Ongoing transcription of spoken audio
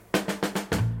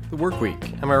the work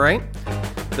week, am I right?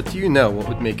 But do you know what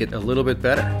would make it a little bit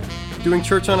better? Doing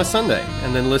church on a Sunday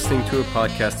and then listening to a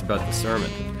podcast about the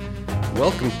sermon.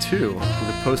 Welcome to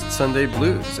the Post-Sunday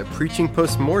Blues, a preaching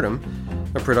post-mortem,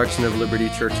 a production of Liberty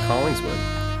Church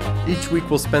Collingswood. Each week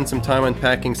we'll spend some time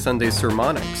unpacking Sunday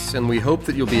sermonics, and we hope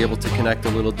that you'll be able to connect a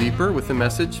little deeper with the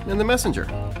message and the messenger.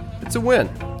 It's a win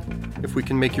if we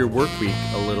can make your work week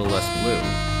a little less blue.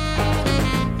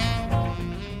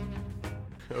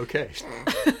 Okay.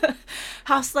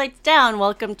 House lights down.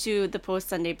 Welcome to the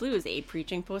Post-Sunday Blues, a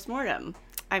preaching post-mortem.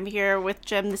 I'm here with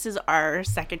Jim. This is our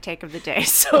second take of the day,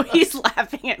 so he's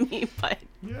laughing at me, but...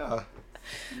 Yeah.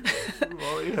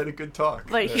 Well, you had a good talk.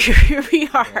 But here we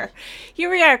are. Yeah. Here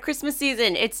we are, Christmas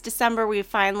season. It's December. We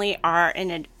finally are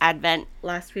in an Advent.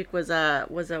 Last week was a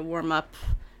warm-up.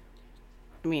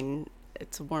 I mean...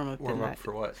 It's a warm-up. Warm-up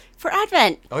for what? For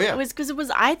Advent. Oh, yeah. It was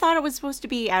because I thought it was supposed to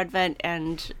be Advent,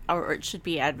 or it should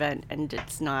be Advent, and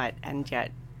it's not, and yet,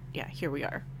 yeah, here we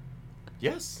are.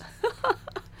 Yes.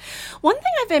 One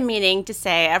thing I've been meaning to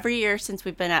say every year since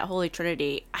we've been at Holy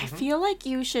Trinity, I feel like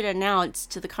you should announce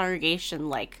to the congregation,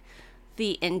 like,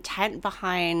 the intent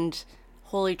behind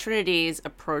Holy Trinity's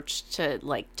approach to,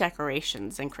 like,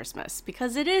 decorations and Christmas,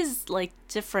 because it is, like,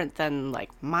 different than,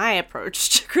 like, my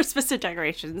approach to Christmas and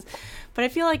decorations, but I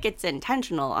feel like it's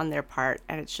intentional on their part,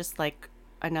 and it's just, like,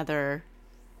 another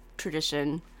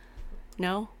tradition.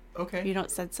 No? Okay. You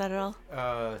don't sense that at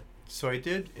all? So I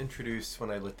did introduce when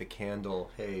I lit the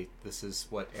candle, hey, this is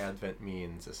what Advent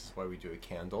means, this is why we do a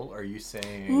candle. Are you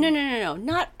saying... No,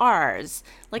 not ours.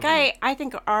 Like, I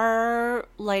think our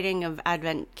lighting of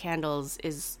Advent candles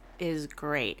is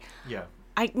great. Yeah.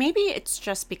 Maybe it's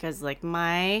just because, like,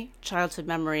 my childhood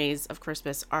memories of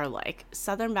Christmas are, like,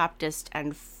 Southern Baptist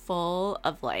and full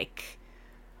of, like,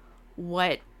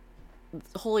 what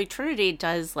Holy Trinity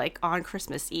does, like, on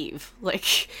Christmas Eve,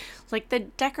 like the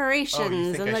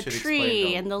decorations and the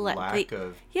tree and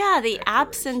the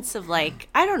absence of, like,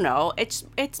 I don't know.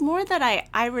 It's more that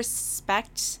I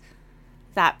respect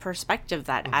that perspective,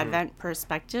 that Advent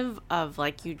perspective of,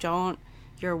 like,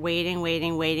 you're waiting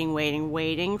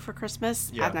for Christmas,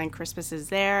 and then Christmas is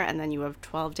there, and then you have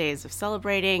 12 days of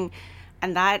celebrating,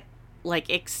 and that, like,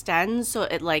 extends, so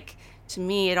it, like, to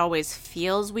me, it always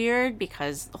feels weird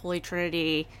because the Holy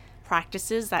Trinity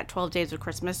practices that 12 days of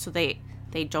Christmas, so they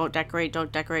don't decorate,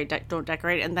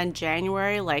 and then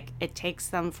January, like, it takes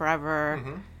them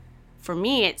forever. For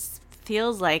me, it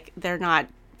feels like they're not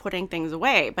putting things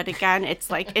away, but again, it's,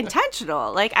 like,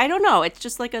 intentional. Like, I don't know, it's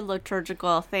just, like, a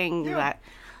liturgical thing that,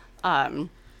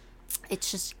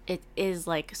 it is,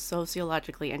 like,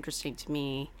 sociologically interesting to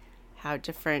me how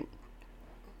different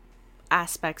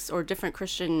aspects or different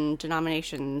Christian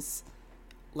denominations,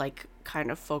 like, kind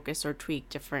of focus or tweak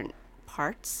different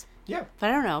parts. Yeah. But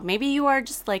I don't know. Maybe you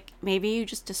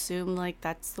just assume, like,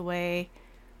 that's the way,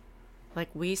 like,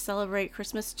 we celebrate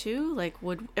Christmas too. Like,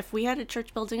 if we had a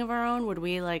church building of our own, would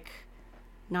we, like,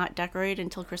 not decorate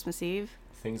until Christmas Eve?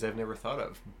 Things I've never thought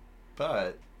of.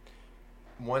 But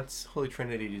once Holy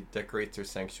Trinity decorates their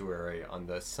sanctuary on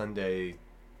the Sunday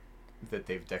that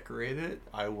they've decorated,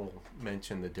 I will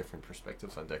mention the different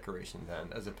perspectives on decoration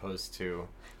then, as opposed to...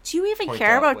 Do you even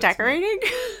care about decorating?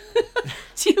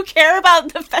 Do you care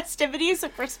about the festivities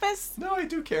of Christmas? No, I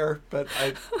do care, but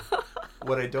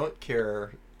what I don't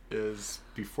care is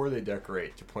before they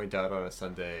decorate to point out on a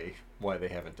Sunday why they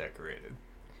haven't decorated.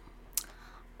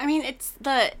 I mean, it's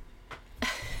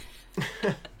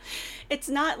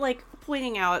not like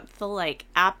pointing out the, like,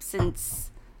 absence...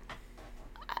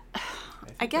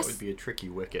 I guess that would be a tricky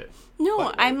wicket.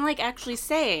 No, I'm, like, actually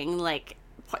saying, like,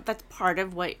 that's part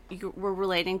of what you were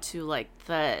relating to, like,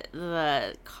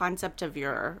 the concept of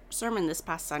your sermon this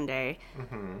past Sunday.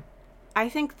 I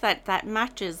think that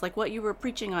matches, like, what you were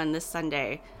preaching on this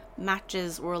Sunday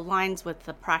matches or aligns with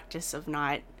the practice of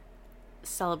not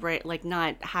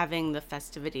having the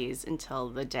festivities until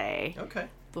the day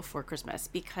before Christmas,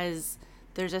 because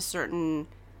there's a certain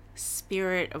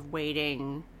spirit of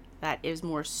waiting that is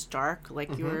more stark,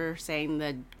 like you were saying,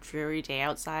 the dreary day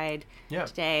outside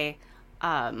today,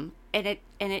 and it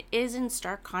is in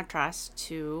stark contrast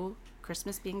to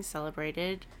Christmas being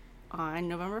celebrated on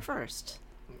November 1st.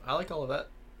 I like all of that,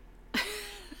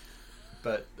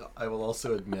 but I will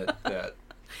also admit that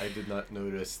I did not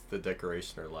notice the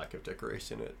decoration or lack of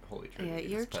decoration at Holy Trinity.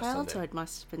 Yeah, your childhood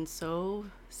must have been so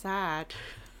sad.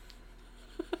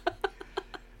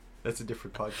 That's a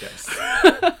different podcast.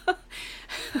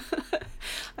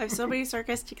 I have so many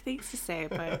sarcastic things to say,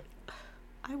 but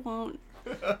I won't.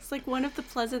 It's like one of the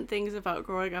pleasant things about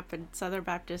growing up in Southern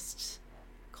Baptist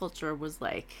culture was,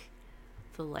 like,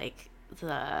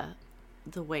 the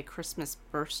the way Christmas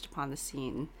burst upon the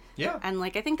scene. Yeah. And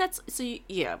like, I think that's, so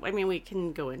yeah, I mean, we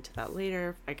can go into that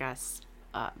later, I guess,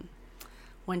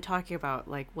 when talking about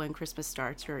like when Christmas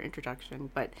starts, your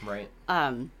introduction, but Right.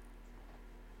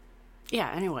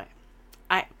 yeah, anyway,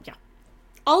 yeah.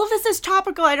 All of this is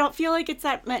topical. I don't feel like it's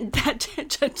that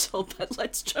tangential, but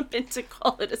let's jump into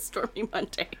Call It a Stormy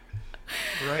Monday.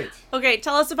 Right. Okay,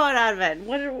 tell us about Advent.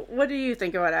 What do you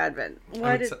think about Advent?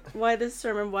 Why this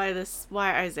sermon? Why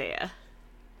Isaiah?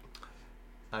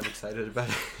 I'm excited about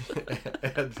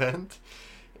Advent,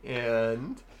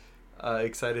 and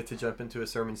excited to jump into a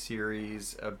sermon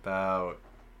series about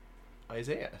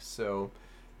Isaiah. So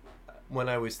when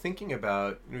I was thinking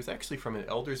about, it was actually from an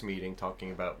elders meeting talking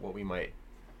about what we might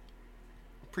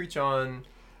preach on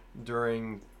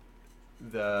during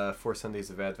the 4 Sundays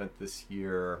of Advent this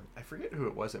year. I forget who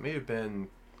it was. It may have been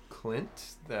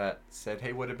Clint that said,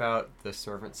 hey, what about the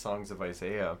servant songs of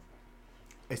Isaiah?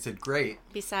 I said, great.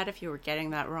 Be sad if you were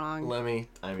getting that wrong.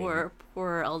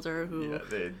 Poor elder who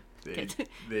they'd gets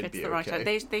be the wrong okay. time.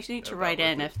 They need to write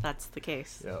in if that's the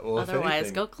case. Yeah, well, otherwise,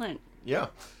 go Clint. Yeah.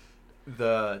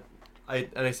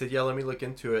 I said, yeah, let me look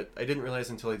into it. I didn't realize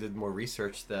until I did more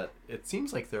research that it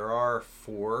seems like there are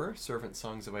 4 servant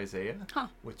songs of Isaiah,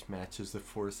 which matches the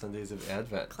 4 Sundays of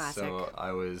Advent. Classic. So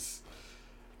I was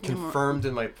confirmed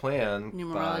in my plan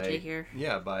numerology here.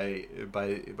 Yeah, by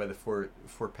the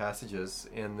four passages,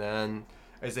 and then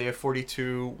Isaiah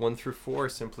 42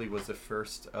 1-4 simply was the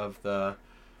first of the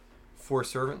 4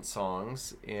 servant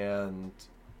songs, and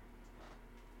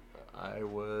I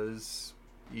was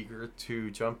eager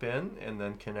to jump in and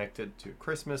then connect it to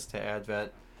Christmas, to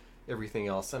Advent, everything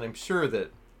else. And I'm sure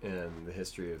that in the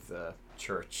history of the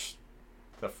church,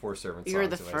 the 4 servant songs You're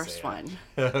the of first Isaiah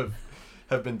one.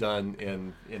 have been done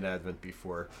in Advent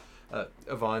before.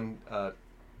 Yvonne,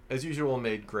 as usual,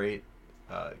 made great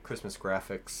Christmas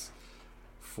graphics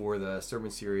for the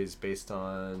sermon series based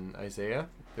on Isaiah.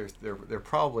 They're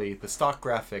probably, the stock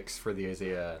graphics for the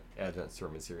Isaiah Advent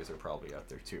sermon series are probably out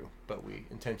there too, but we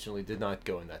intentionally did not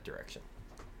go in that direction.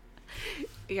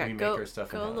 Yeah, we go make our stuff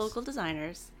go in-house. local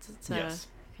designers. Yes.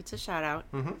 It's a shout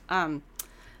out. Mm-hmm.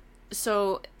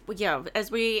 So yeah,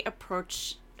 as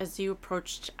you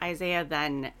approached Isaiah,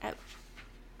 then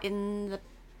in the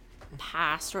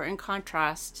past or in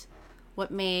contrast,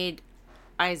 what made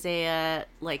Isaiah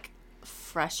like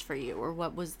fresh for you, or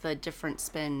what was the different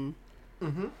spin?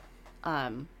 Mm-hmm.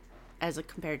 As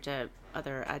compared to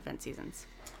other Advent seasons?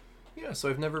 Yeah,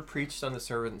 so I've never preached on the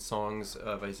servant songs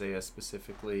of Isaiah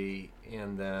specifically,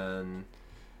 and then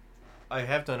I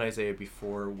have done Isaiah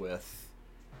before with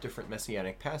different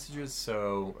messianic passages.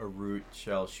 So a root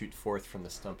shall shoot forth from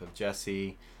the stump of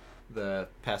Jesse, the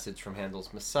passage from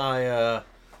Handel's Messiah,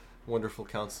 Wonderful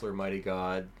Counselor, Mighty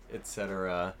God,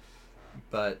 etc.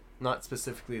 But not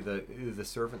specifically the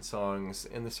servant songs.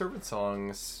 And the servant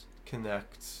songs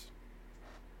connect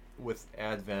with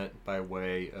Advent by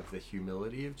way of the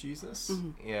humility of Jesus.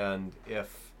 Mm-hmm. And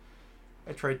if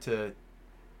I tried to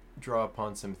draw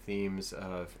upon some themes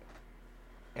of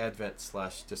Advent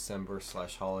 / December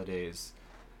 / holidays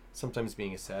sometimes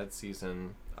being a sad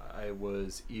season, I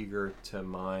was eager to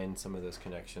mine some of those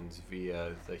connections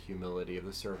via the humility of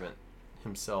the servant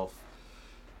himself.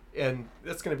 And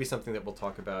that's going to be something that we'll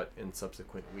talk about in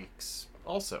subsequent weeks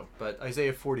also. But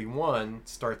Isaiah 41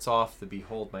 starts off the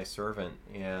Behold my servant,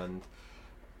 and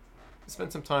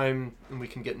spend some time, and we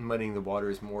can get in muddying the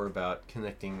waters more about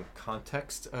connecting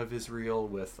context of Israel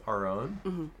with our own.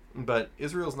 Mm-hmm. But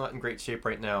Israel's not in great shape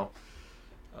right now.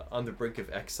 On the brink of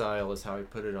exile is how I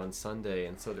put it on Sunday.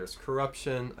 And so there's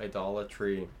corruption,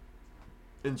 idolatry,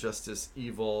 injustice,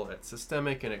 evil at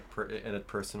systemic and at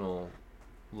personal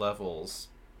levels.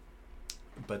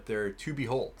 But there are 2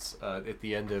 beholds at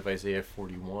the end of Isaiah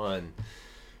 41.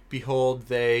 Behold,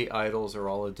 they, idols, are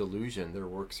all a delusion. Their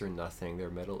works are nothing. Their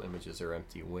metal images are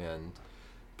empty wind.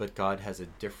 But God has a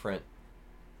different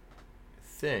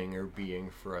thing or being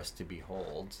for us to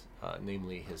behold,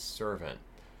 namely his servant.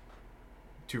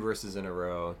 2 verses in a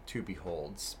row, 2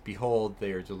 beholds. Behold,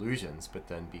 they are delusions, but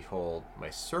then behold, my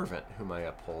servant, whom I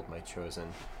uphold, my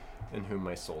chosen, in whom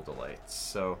my soul delights.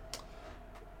 So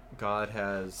God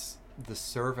has the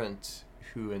servant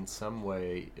who in some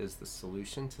way is the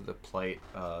solution to the plight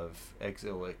of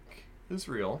exilic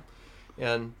Israel.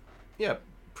 And yeah,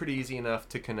 pretty easy enough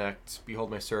to connect, behold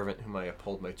my servant whom I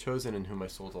uphold, my chosen, in whom my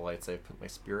soul delights. I put my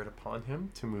spirit upon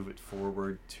him, to move it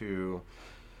forward to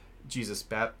Jesus'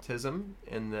 baptism,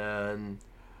 and then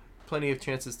plenty of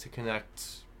chances to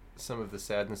connect some of the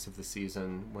sadness of the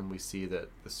season when we see that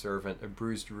the servant, a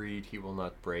bruised reed he will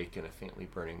not break, and a faintly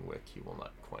burning wick he will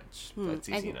not quench. That's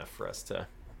easy enough for us to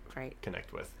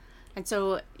connect with. And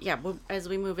so, yeah, as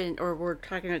we move in, or we're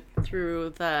talking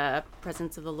through the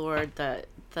presence of the Lord,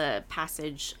 the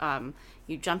passage,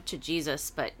 you jump to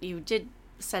Jesus, but you did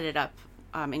set it up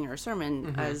in your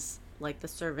sermon as like the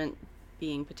servant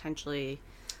being potentially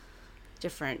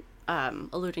different,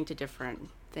 alluding to different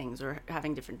things or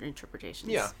having different interpretations.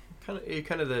 Yeah,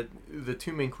 kind of the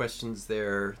two main questions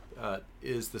there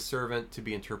is the servant to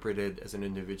be interpreted as an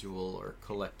individual or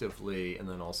collectively, and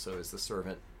then also is the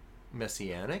servant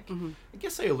messianic. I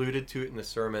guess I alluded to it in the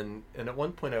sermon, and at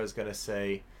one point I was going to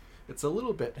say it's a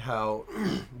little bit how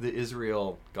the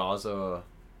Israel-Gaza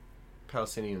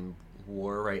Palestinian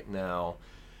war right now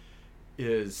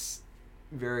is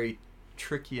very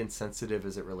tricky and sensitive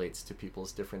as it relates to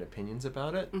people's different opinions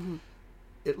about it,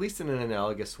 at least in an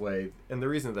analogous way. And the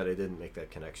reason that I didn't make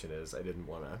that connection is I didn't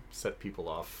want to set people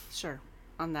off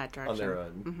on that direction, on their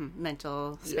own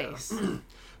mental space.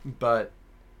 But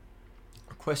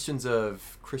questions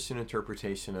of Christian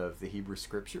interpretation of the Hebrew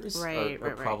scriptures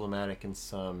are problematic in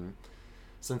some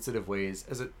sensitive ways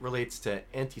as it relates to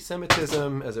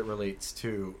anti-Semitism, as it relates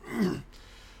to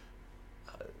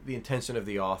the intention of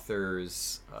the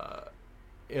authors,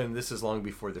 and this is long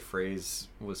before the phrase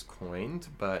was coined,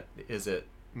 but is it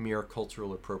mere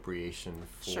cultural appropriation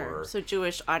for... So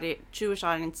Jewish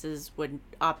audiences would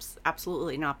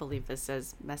absolutely not believe this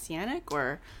as messianic,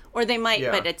 or they might,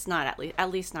 but it's not, at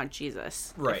least not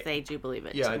Jesus, if they do believe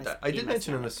it. Yeah, I did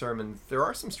mention in the sermon, there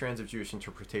are some strands of Jewish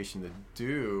interpretation that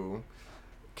do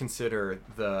consider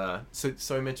the...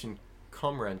 So I mentioned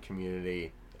Qumran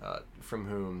community, from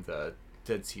whom the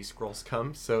Dead Sea Scrolls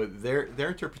come. So their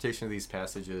interpretation of these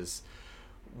passages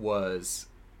was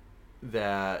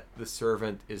that the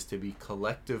servant is to be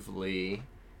collectively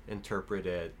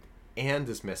interpreted and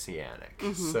is messianic.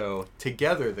 So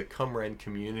together the Qumran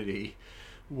community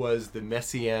was the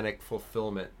messianic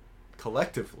fulfillment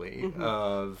collectively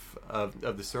of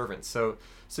the servant. So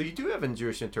you do have in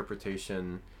Jewish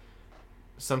interpretation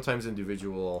sometimes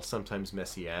individual, sometimes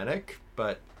messianic,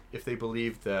 but if they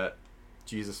believed that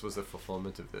Jesus was the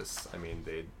fulfillment of this, I mean,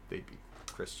 they'd be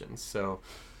Christians. So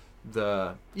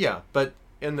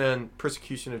and then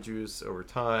persecution of Jews over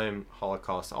time,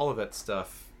 Holocaust, all of that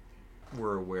stuff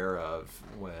we're aware of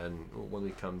when we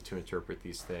come to interpret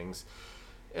these things.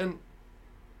 And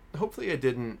hopefully I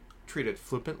didn't treat it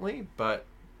flippantly, but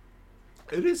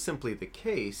it is simply the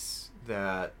case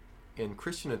that in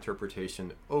Christian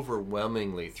interpretation,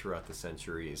 overwhelmingly throughout the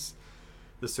centuries,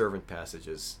 the servant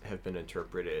passages have been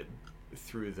interpreted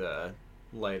through the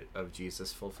light of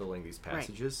Jesus fulfilling these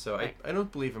passages. So I don't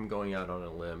believe I'm going out on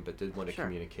a limb, but did want to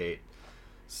communicate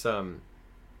some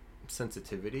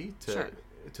sensitivity to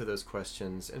those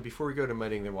questions. And before we go to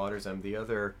muddying the waters,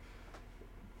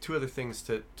 two other things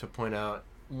to point out.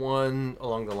 One,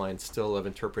 along the line still of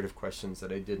interpretive questions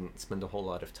that I didn't spend a whole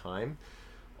lot of time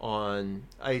on.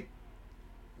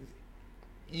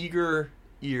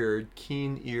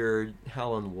 Keen-eared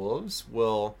Howlin' Wolves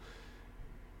will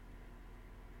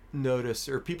notice,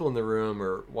 or people in the room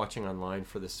or watching online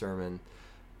for the sermon,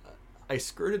 I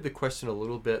skirted the question a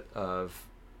little bit of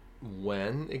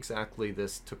when exactly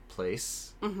this took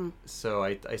place. So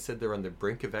I said they're on the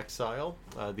brink of exile,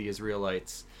 the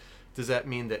Israelites. Does that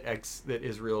mean that that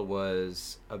Israel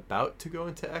was about to go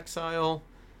into exile,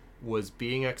 was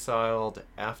being exiled,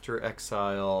 after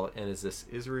exile, and is this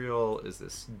Israel, is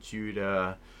this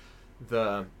Judah?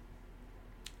 The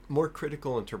more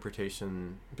critical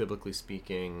interpretation, biblically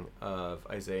speaking, of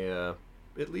Isaiah,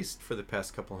 at least for the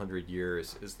past couple hundred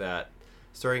years, is that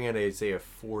starting at Isaiah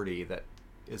 40, that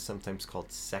is sometimes called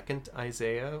Second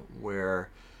Isaiah, where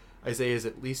Isaiah is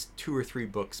at least 2 or 3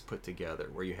 books put together,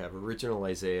 where you have original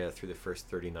Isaiah through the first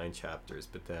 39 chapters,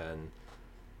 but then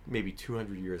maybe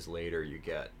 200 years later you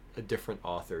get a different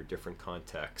author, different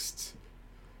context,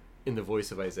 in the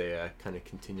voice of Isaiah, kind of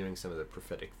continuing some of the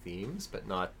prophetic themes, but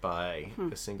not by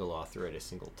a single author at a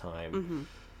single time.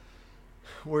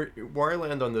 Where I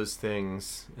land on those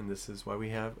things, and this is why we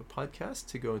have a podcast,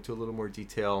 to go into a little more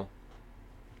detail.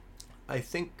 I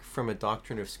think from a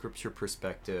doctrine of Scripture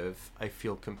perspective, I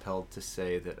feel compelled to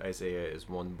say that Isaiah is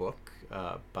one book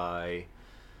by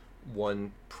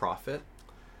one prophet.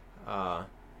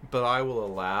 But I will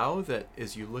allow that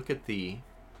as you look at the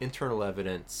internal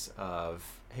evidence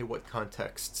of, hey, what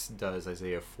contexts does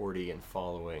Isaiah 40 and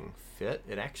following fit?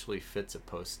 It actually fits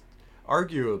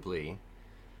arguably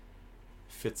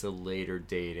fits a later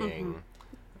dating.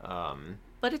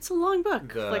 But it's a long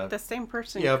book. Like the same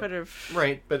person could have...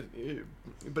 Right, but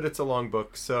it's a long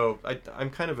book. So I'm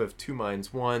kind of two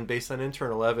minds. One, based on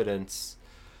internal evidence,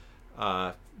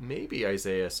 maybe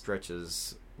Isaiah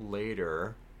stretches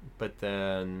later, but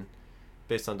then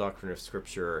based on doctrine of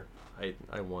Scripture,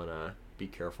 I want to be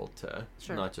careful to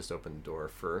not just open the door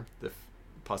for the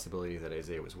possibility that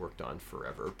Isaiah was worked on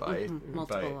forever by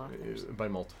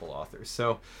multiple authors.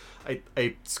 So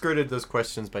I skirted those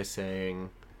questions by saying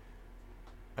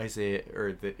Isaiah,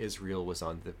 or that Israel was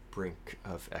on the brink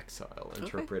of exile.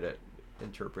 Interpret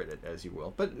it as you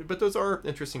will. But those are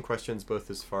interesting questions, both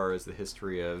as far as the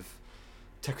history of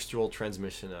textual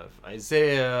transmission of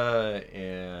Isaiah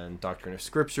and doctrine of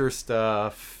Scripture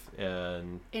stuff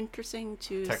and interesting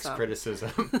to text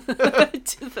criticism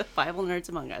to the Bible nerds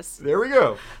among us. There we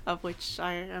go. Of which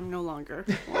I am no longer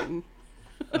one.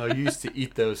 Oh, you used to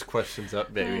eat those questions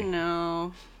up, baby.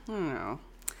 No.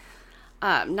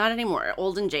 Not anymore.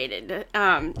 Old and jaded.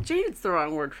 Jaded's the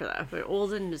wrong word for that, but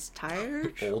old and just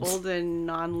tired. Old and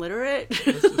non-literate.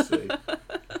 Let's just say.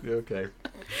 Okay.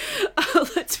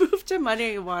 Let's move to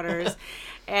Muddy Waters.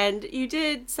 And you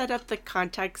did set up the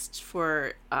context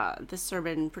for this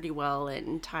sermon pretty well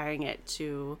in tying it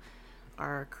to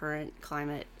our current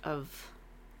climate of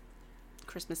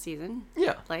Christmas season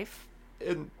life.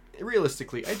 And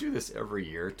realistically, I do this every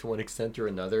year to one extent or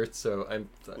another, so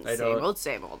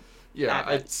Same old.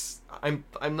 Yeah, I'm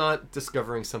not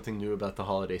discovering something new about the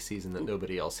holiday season that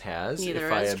nobody else has. Neither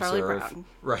is Charlie Brown.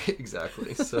 Right,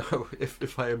 exactly. So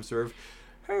if I observe,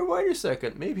 hey, wait a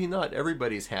second, maybe not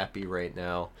everybody's happy right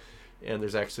now, and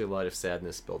there's actually a lot of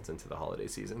sadness built into the holiday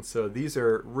season. So these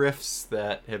are riffs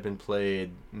that have been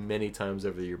played many times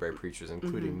over the year by preachers,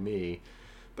 including me,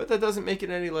 but that doesn't make it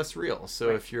any less real.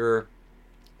 So if you're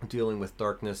dealing with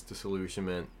darkness,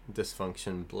 disillusionment,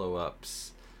 dysfunction,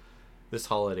 blow-ups, this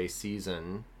holiday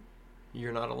season,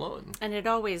 you're not alone. And it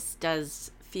always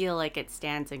does feel like it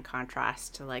stands in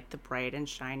contrast to like the bright and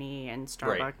shiny and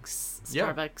Starbucks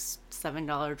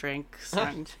 $7 drinks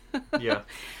and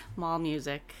mall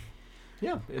music.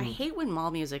 Yeah. I hate when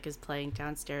mall music is playing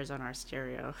downstairs on our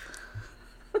stereo.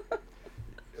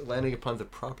 Landing upon the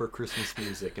proper Christmas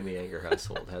music in the Anger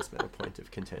household has been a point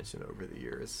of contention over the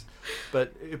years.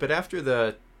 But after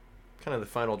the kind of the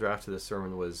final draft of the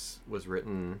sermon was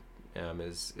written,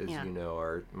 as you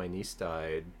know, my niece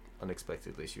died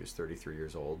unexpectedly. She was 33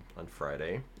 years old on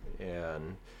Friday,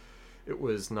 and it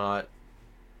was not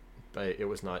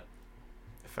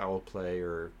foul play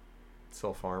or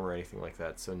self-harm or anything like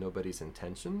that, so nobody's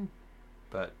intention,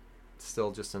 but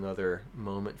still just another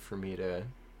moment for me to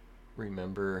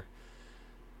remember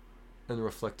and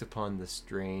reflect upon the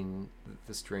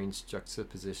strange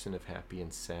juxtaposition of happy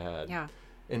and sad. Yeah.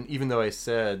 And even though I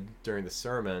said during the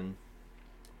sermon,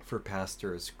 for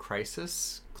pastors,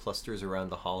 crisis clusters around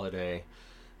the holiday,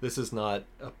 this is not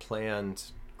a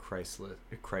planned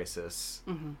crisis,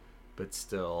 but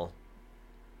still,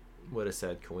 what a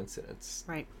sad coincidence.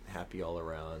 Right. Happy all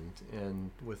around.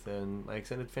 And within my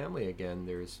extended family, again,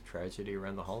 there's tragedy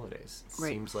around the holidays. It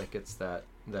seems like it's that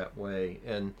way.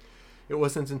 And it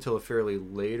wasn't until a fairly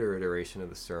later iteration of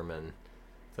the sermon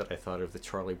that I thought of the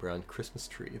Charlie Brown Christmas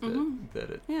tree,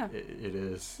 it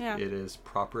is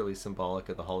properly symbolic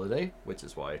of the holiday, which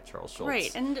is why Charles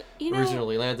Schultz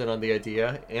originally landed on the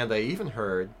idea. And I even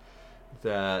heard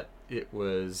that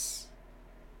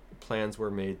plans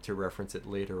were made to reference it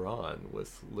later on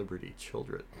with Liberty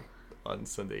Children on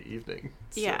Sunday evening.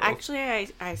 Yeah, actually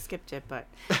I skipped it, but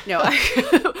no,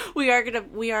 we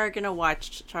are gonna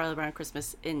watch Charlie Brown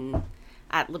Christmas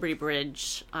at Liberty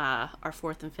Bridge, our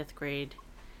 4th and 5th grade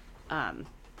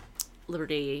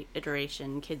Liberty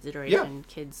iteration, kids iteration,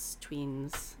 kids,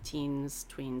 tweens, teens,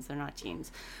 tweens, they're not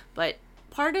teens. But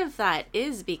part of that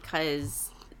is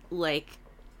because, like,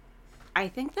 I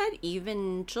think that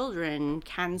even children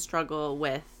can struggle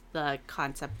with the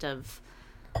concept of,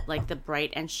 like, the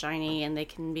bright and shiny, and they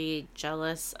can be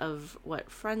jealous of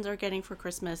what friends are getting for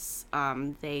Christmas.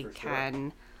 They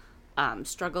can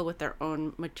struggle with their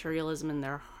own materialism in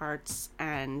their hearts,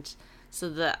 and so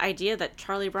the idea that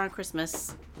Charlie Brown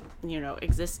Christmas,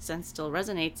 exists and still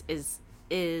resonates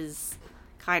is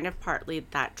kind of partly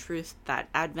that truth, that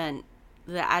the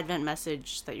Advent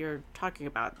message that you're talking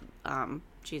about.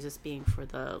 Jesus being for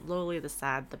the lowly, the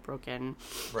sad, the broken,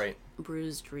 right,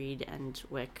 bruised reed and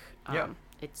wick.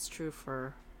 It's true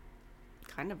for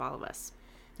kind of all of us.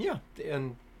 Yeah,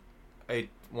 and I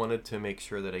wanted to make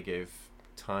sure that I gave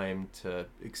time to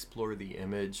explore the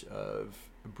image of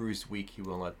a bruised wick he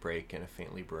will not break, and a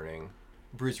faintly burning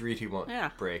bruised reed he won't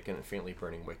break, and a faintly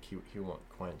burning wick he won't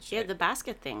quench. Yeah, the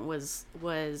basket thing was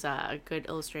a good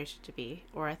illustration to be,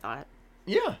 or I thought.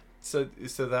 Yeah. So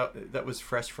that was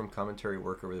fresh from commentary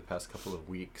work over the past couple of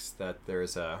weeks, that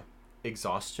there's a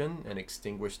exhaustion and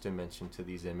extinguished dimension to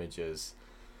these images,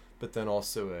 but then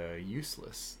also a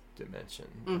useless dimension.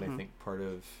 And I think part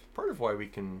of why we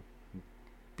can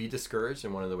be discouraged,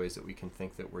 and one of the ways that we can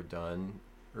think that we're done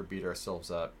or beat ourselves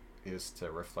up is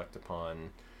to reflect upon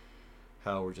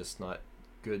how we're just not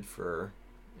good for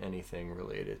anything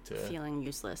related to feeling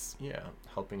useless. Yeah,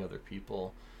 helping other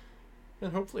people.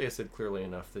 And hopefully I said clearly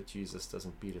enough that Jesus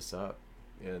doesn't beat us up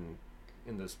in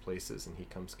those places, and he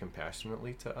comes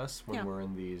compassionately to us when we're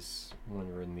in these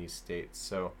states.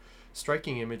 So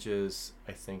striking images,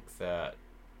 I think, that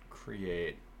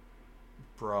create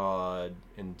broad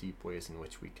and deep ways in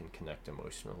which we can connect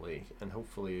emotionally, and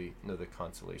hopefully know the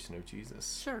consolation of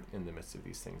Jesus in the midst of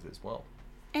these things as well.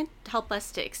 And help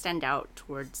us to extend out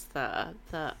towards the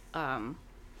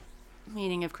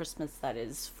meaning of Christmas that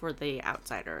is for the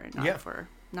outsider and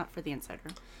not for the insider.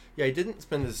 Yeah, I didn't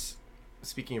spend as,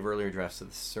 speaking of earlier drafts of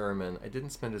the sermon, I didn't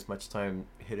spend as much time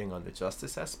hitting on the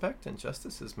justice aspect, and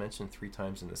justice is mentioned 3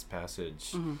 times in this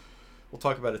passage. Mm-hmm. We'll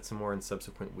talk about it some more in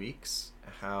subsequent weeks,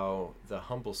 how the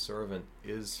humble servant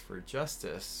is for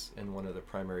justice, and one of the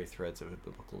primary threads of a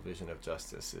biblical vision of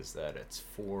justice is that it's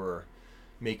for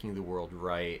making the world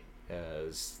right,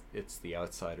 as it's the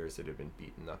outsiders that have been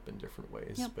beaten up in different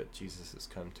ways. Yep. But Jesus has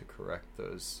come to correct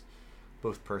those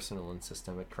both personal and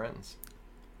systemic trends.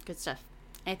 Good stuff.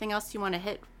 Anything else you want to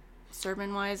hit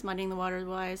sermon-wise, muddying the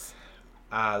waters-wise?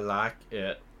 I like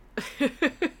it.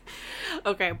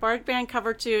 Okay, Bark Band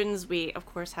cover tunes. We, of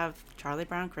course, have Charlie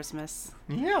Brown Christmas.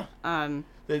 Yeah.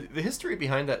 The history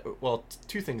behind that, well,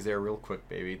 2 things there real quick,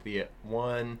 baby. The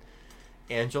one,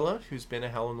 Angela, who's been a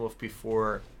Howlin' Wolf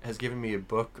before, has given me a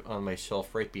book on my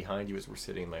shelf right behind you as we're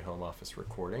sitting in my home office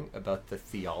recording about the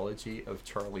theology of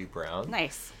Charlie Brown.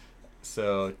 Nice.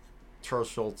 So Charles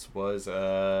Schulz was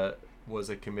a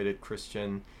committed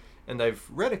Christian, and I've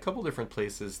read a couple different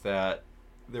places that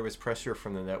there was pressure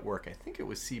from the network. I think it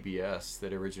was CBS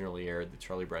that originally aired the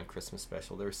Charlie Brown Christmas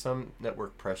special. There was some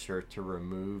network pressure to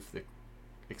remove the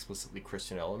explicitly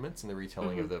Christian elements in the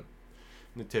retelling of the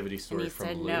nativity story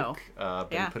from Luke. No.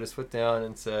 But he put his foot down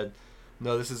and said,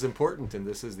 no, this is important, and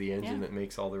this is the engine that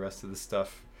makes all the rest of the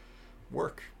stuff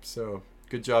work. So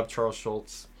good job, Charles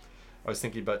Schulz. I was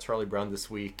thinking about Charlie Brown this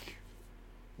week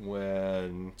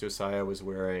when Josiah was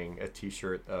wearing a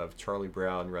t-shirt of Charlie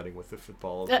Brown running with the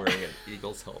football and wearing an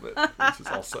Eagles helmet, which is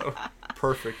also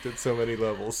perfect at so many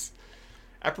levels.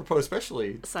 Apropos,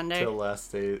 especially Sunday. to last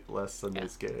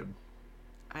Sunday's game.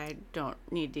 I don't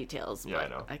need details, I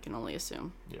know. I can only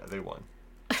assume. Yeah, they won.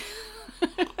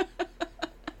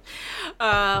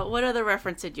 What other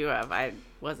reference did you have? I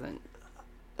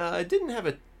didn't have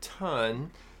a ton.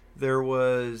 There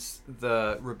was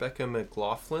the Rebecca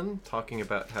McLaughlin talking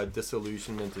about how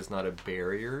disillusionment is not a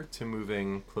barrier to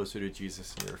moving closer to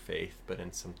Jesus in your faith, but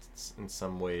in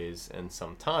some ways and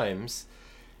sometimes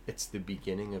it's the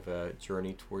beginning of a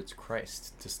journey towards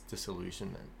Christ,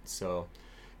 disillusionment. So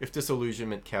if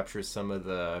disillusionment captures some of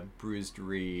the bruised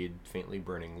reed, faintly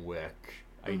burning wick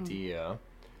idea,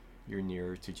 you're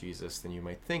nearer to Jesus than you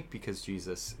might think because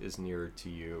Jesus is nearer to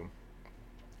you.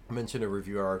 I mentioned a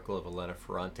review article of Elena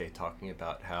Ferrante talking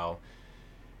about how,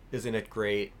 isn't it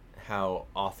great how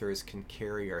authors can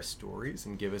carry our stories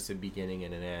and give us a beginning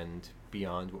and an end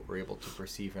beyond what we're able to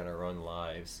perceive in our own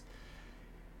lives,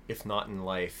 if not in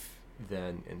life,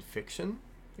 then in fiction.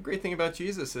 The great thing about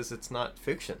Jesus is it's not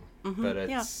fiction, but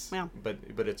it's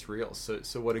but it's real.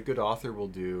 So what a good author will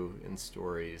do in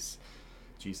stories,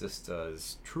 Jesus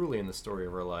does truly in the story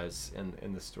of our lives and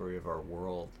in the story of our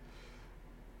world.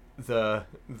 The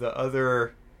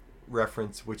other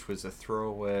reference, which was a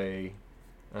throwaway,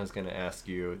 I was going to ask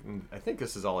you, and I think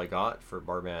this is all I got for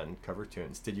Barman cover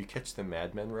tunes. Did you catch the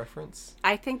Mad Men reference?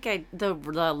 I think the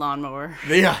lawnmower.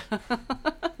 Yeah.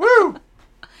 Woo!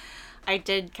 I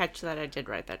did catch that. I did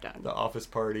write that down. The office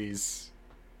parties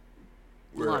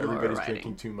where everybody's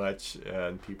drinking too much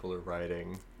and people are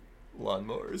riding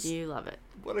lawnmowers. You love it.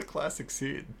 What a classic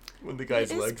scene when the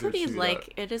guy's legs are chewed out.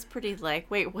 It is pretty like,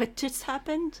 wait, what just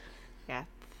happened? Yeah,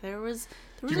 there was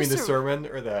Do you mean the sermon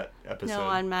or that episode? No,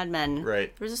 on Mad Men.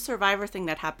 Right. There was a Survivor thing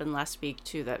that happened last week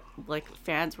too that like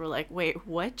fans were like, wait,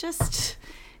 what just...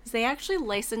 They actually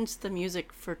licensed the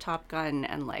music for Top Gun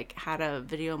and like had a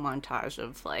video montage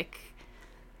of like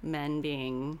men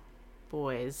being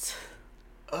boys.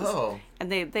 Oh.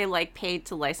 And they like paid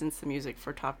to license the music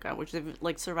for Top Gun, which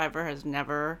like Survivor has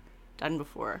never done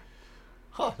before.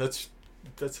 Huh, that's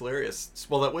hilarious.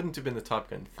 Well, that wouldn't have been the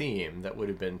Top Gun theme. That would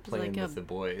have been Playing like with the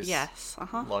Boys. Yes.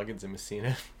 Loggins and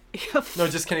Messina. No,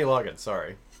 just Kenny Loggins,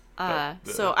 sorry.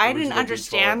 So I didn't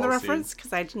understand the reference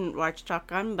because I didn't watch Top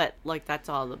Gun, but like that's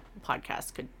all the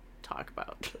podcast could talk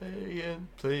about.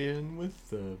 Playing with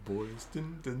the boys.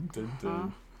 Dun, dun, dun,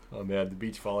 dun. Oh man, the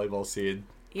beach volleyball scene.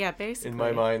 Yeah, basically. In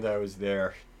my mind, I was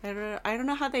there. I don't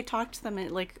know how they talked to them.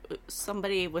 And, like,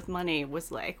 somebody with money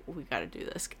was like, we got to do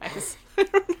this, guys. I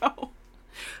don't know.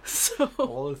 So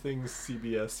all the things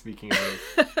CBS, speaking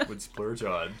of, would splurge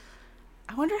on.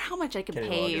 I wonder how much I could Kenny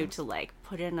pay you Loggins. to, like,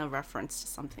 put in a reference to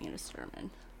something in a sermon.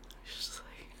 Just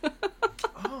like...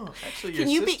 Oh, actually, Can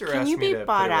your you be- sister can asked you me be to put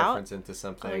bought a out? reference into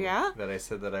something Oh, yeah? that I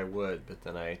said that I would, but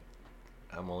then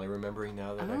I'm only remembering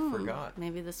now that I forgot.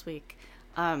 Maybe this week.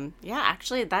 Yeah,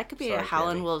 actually, that could be Sorry, a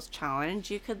Howlin' Candy. Wolves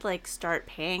challenge. You could, like, start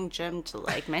paying Jim to,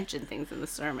 like, mention things in the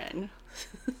sermon.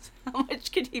 How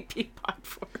much could he be bought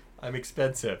for? I'm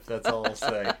expensive, that's all I'll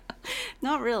say.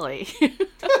 Not really.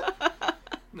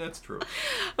 That's true.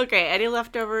 Okay, any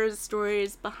leftovers,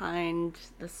 stories behind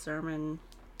the sermon?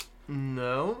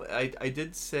 No, I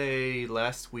did say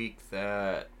last week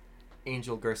that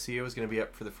Angel Garcia was going to be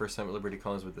up for the first time at Liberty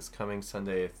Collingswood this coming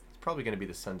Sunday. It's probably going to be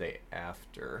the Sunday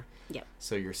after. Yep.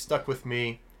 So you're stuck with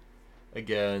me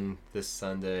again this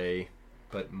Sunday,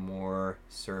 but more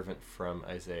servant from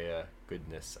Isaiah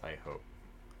goodness, I hope.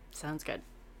 Sounds good.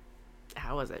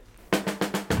 How was it?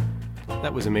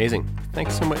 That was amazing.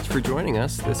 Thanks so much for joining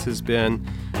us. This has been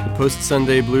the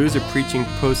Post-Sunday Blues, a preaching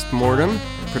post-mortem,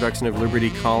 production of Liberty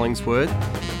Collingswood.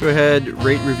 Go ahead,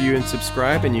 rate, review, and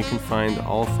subscribe, and you can find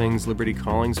all things Liberty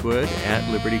Collingswood at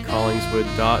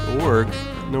libertycollingswood.org.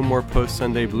 No more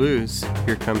Post-Sunday Blues.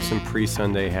 Here comes some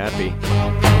pre-Sunday happy.